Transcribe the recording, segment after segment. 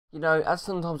You know, as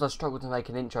sometimes I struggle to make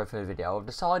an intro for the video, I've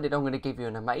decided I'm going to give you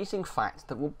an amazing fact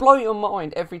that will blow your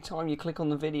mind every time you click on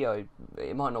the video.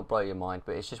 It might not blow your mind,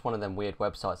 but it's just one of them weird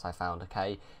websites I found,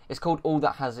 okay? It's called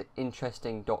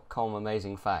allthathasitinteresting.com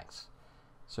amazing facts.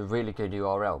 It's a really good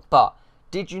URL. But,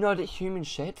 did you know that humans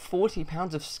shed 40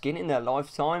 pounds of skin in their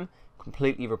lifetime,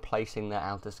 completely replacing their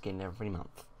outer skin every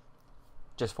month?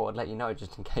 Just thought I'd let you know,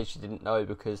 just in case you didn't know,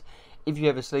 because if you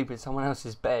ever sleep in someone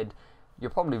else's bed, you're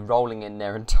probably rolling in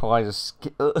their entire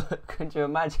skin. Could you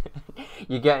imagine?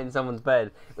 You get in someone's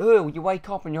bed. You wake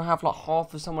up and you'll have like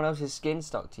half of someone else's skin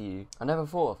stuck to you. I never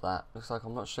thought of that. Looks like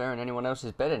I'm not sharing anyone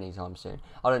else's bed anytime soon.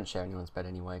 I don't share anyone's bed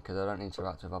anyway because I don't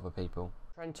interact with other people.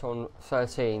 Trenton,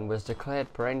 13, was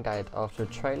declared brain dead after a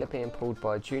trailer being pulled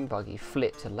by a dune buggy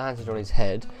flipped and landed on his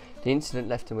head. The incident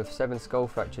left him with 7 skull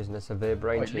fractures and a severe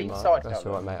brain tumour. That's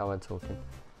alright, mate, I wasn't talking.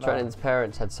 Trenton's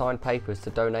parents had signed papers to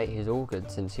donate his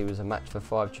organs since he was a match for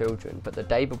 5 children, but the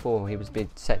day before he was being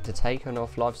set to take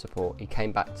off life support, he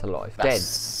came back to life. That's dead.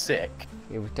 Sick.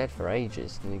 He was dead for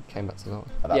ages, and he came back to life.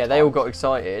 Yeah, they all got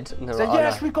excited. And they were like,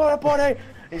 yes, we got a body!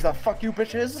 He's like, fuck you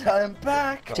bitches, I'm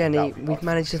back! Jenny, we've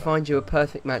managed to find you a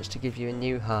perfect match to give you a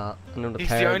new heart. And all the he's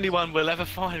parents... the only one we'll ever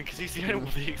find, because he's the only one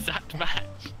with the exact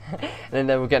match. And then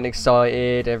they were getting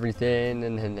excited, everything,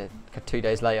 and then 2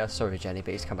 days later, sorry Jenny,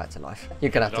 but he's come back to life.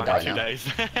 You're going to have to die now. 2 days.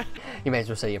 You may as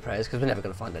well say your prayers, because we're never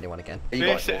going to find anyone again. Jenny,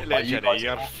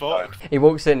 you're fucked. He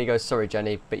walks in, he goes, sorry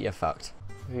Jenny, but you're fucked.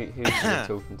 Who's he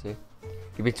talking to?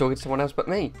 You've been talking to someone else but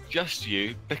me. Just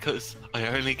you, because I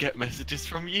only get messages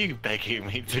from you begging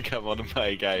me to come on and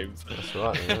play games. That's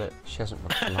right, isn't it? She hasn't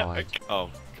replied. Oh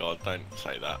God, don't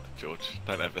say that, George.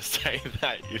 Don't ever say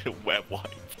that, you little wet wipe.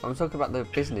 I'm talking about the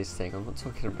business thing, I'm not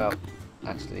talking about...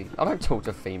 Actually, I don't talk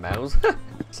to females.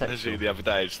 Actually, the other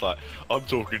day, it's like, I'm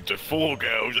talking to 4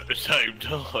 girls at the same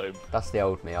time. That's the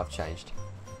old me, I've changed.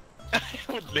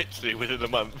 Literally within a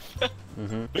month.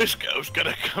 This girl's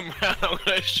gonna come round, I'm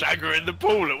gonna shag her in the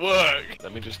pool at work.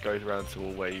 Let me just go around to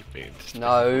all where you've been.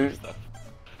 No.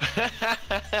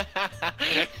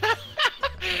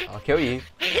 I'll kill you.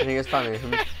 I think it's funny.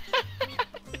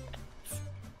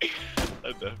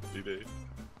 I definitely do.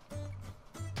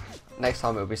 Next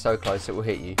time it'll be so close it will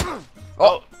hit you.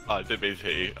 Oh! I didn't mean to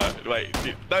hit you. Wait,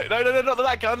 no, not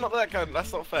that gun, not that gun.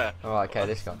 That's not fair. Alright, okay,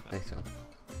 this gun.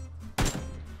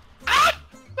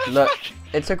 Look,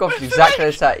 it took off exactly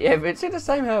the same. Yeah, but it took the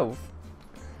same health.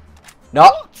 No!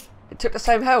 What? It took the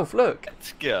same health, look.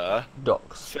 Yeah.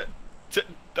 Docks.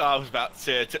 I was about to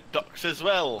say docks as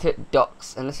well. Tip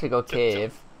docks, unless we go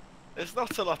cave. There's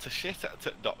not a lot of shit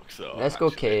at docks though. Let's go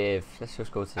cave. Let's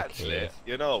just go to the cave.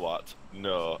 You know what?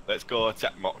 No, let's go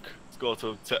to mock. Let's go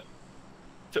to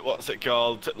what's it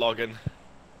called? To login.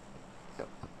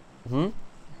 To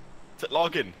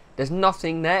login. There's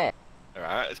nothing there.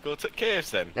 Alright, let's go to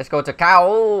caves then. Let's go to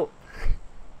cow.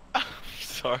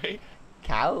 Sorry?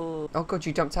 Cow. Oh god,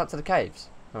 you jumped out to the caves.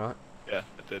 Alright. Yeah,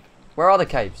 I did. Where are the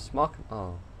caves? Mark.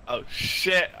 Oh. Oh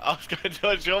shit, I was going to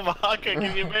dodge your marker and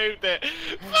you moved it.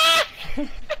 Fuck!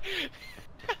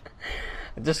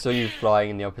 I just saw you flying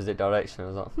in the opposite direction. I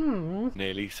was like,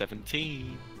 Nearly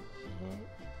 17.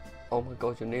 Oh my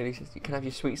god, you're nearly 60. You can have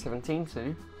your sweet 17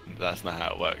 soon. That's not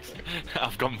how it works.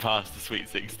 I've gone past the sweet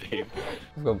 16.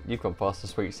 You've gone past the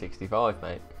sweet 65,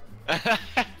 mate.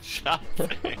 Shut up.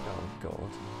 Oh god.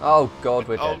 Oh god,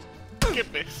 we're dead. Oh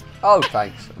goodness. Oh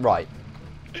thanks. Right.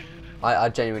 I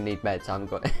genuinely need meds. I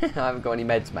haven't got any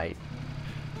meds, mate.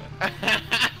 I've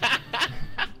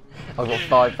got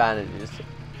 5 bandages.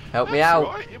 Help me out.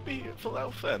 Right, you'll be full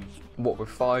health then. What, with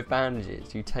 5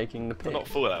 bandages? You taking the piss? Well, not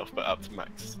full health, but up to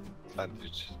max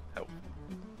bandage health.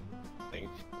 Thing.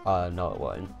 No, it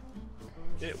won't.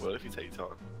 Yeah, it will if you take your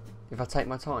time. If I take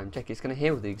my time, Jack, it's going to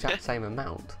heal the exact same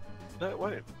amount. No, it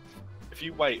won't. If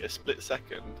you wait a split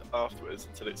second afterwards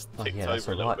until it's ticked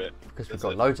over a little bit. Because we've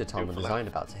got loads of time when the zone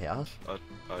about to hit us. I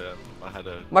had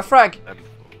a... My frag!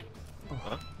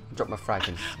 Huh? I dropped my frag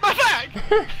in. My frag!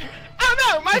 Oh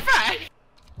no, my frag!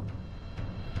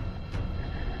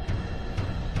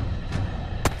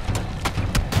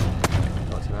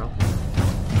 Knocked him out.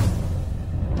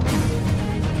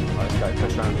 Right, let's go.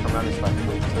 Push around, come around this way.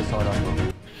 To the side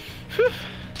over.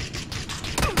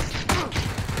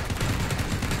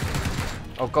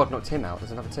 Oh god, knocked him out.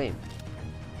 There's another team.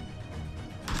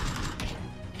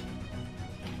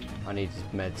 I need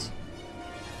meds.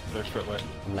 Go for it, mate.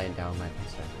 I'm laying down, mate.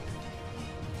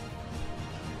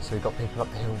 So we've got people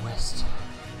up the hill west.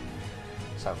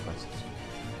 Southwest.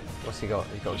 What's he got?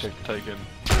 He's got a good...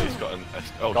 He's got an...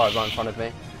 Oh, guy right in front of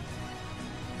me.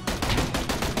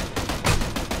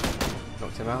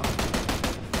 Knocked him out.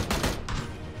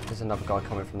 There's another guy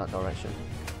coming from that direction.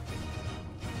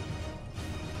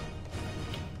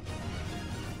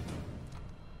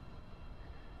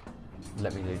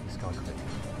 Let me loot this guy quick.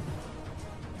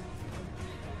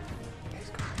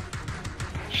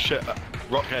 Shit.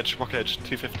 Rock edge,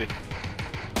 250.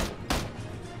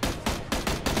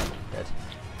 Dead.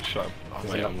 Shut him. Oh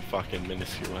mate, I'm fucking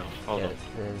minuscule now. Hold on.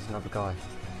 There's another guy.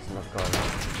 There's another guy there.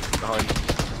 Behind.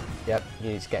 Yep, you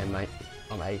need to get him, mate.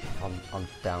 I'm A. I'm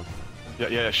down.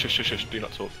 Yeah, shush, do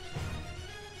not talk.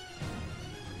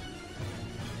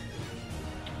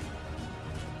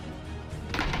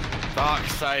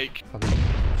 Fuck's sake.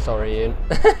 Sorry, Ian.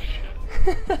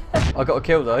 I got a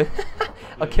kill though.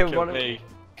 I killed one of them.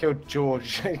 Killed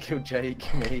George, killed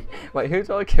Jake, me. Wait, who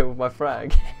did I kill with my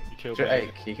frag? You killed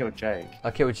Jake, he killed Jake. I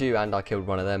killed you and I killed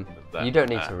one of them. You don't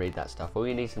need to read that stuff. All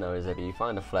you need to know is if you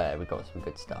find a flare, we've got some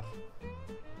good stuff.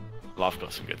 Well, I've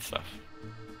got some good stuff.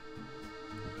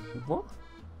 What?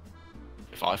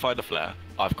 If I find a flare,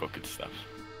 I've got good stuff.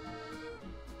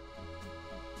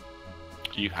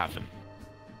 You haven't.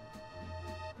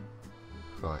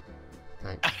 Right.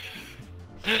 Thanks.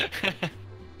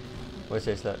 What's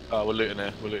this, look? Oh, we're looting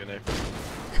here,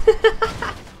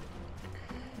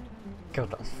 God,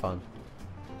 that's fun.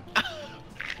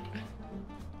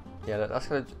 Yeah, look, that's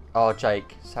gonna... Oh,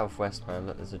 Jake, southwest, man.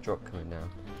 Look, there's a drop coming down.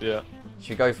 Yeah. Should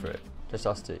we go for it? Just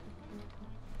us two.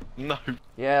 No.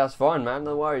 Yeah, that's fine, man.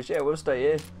 No worries. Yeah, we'll stay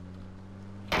here.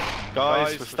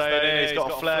 Guys, we're staying here. He's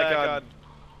got a flare gun.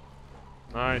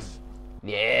 Nice.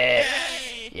 Yeah!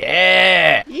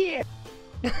 Yeah! Yeah!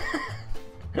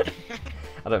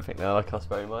 I don't think they like us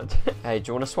very much. Hey, do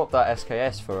you want to swap that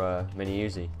SKS for a mini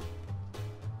Uzi?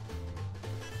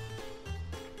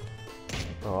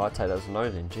 Oh, I'd take that as a no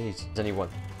then. Jeez. There's only one.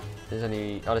 There's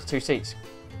only... Oh, there's 2 seats.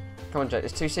 Come on, Jake.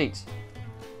 There's 2 seats.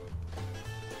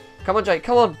 Come on, Jake.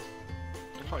 Come on.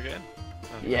 I can't get in.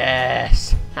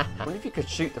 Yes! I wonder if you could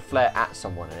shoot the flare at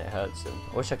someone and it hurts them.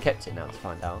 I wish I kept it now to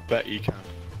find out. Bet you can.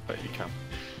 Bet you can.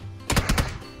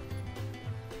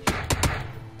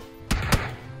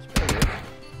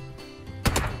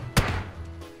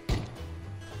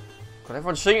 God,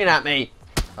 everyone's shooting at me!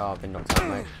 Oh, I've been knocked out,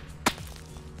 mate.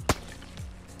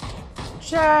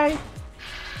 Jay!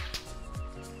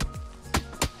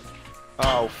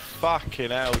 Oh,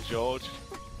 fucking hell, George.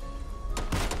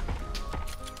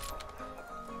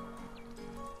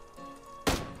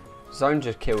 Zone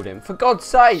just killed him. For God's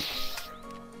sake!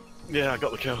 Yeah, I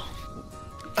got the kill.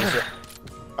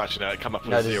 Actually, no, it come up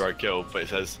with No, a 0 kill, but it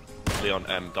says Leon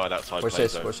M died outside Watch play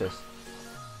this, zone. watch this.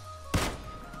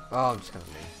 Oh, I'm just gonna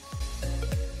leave.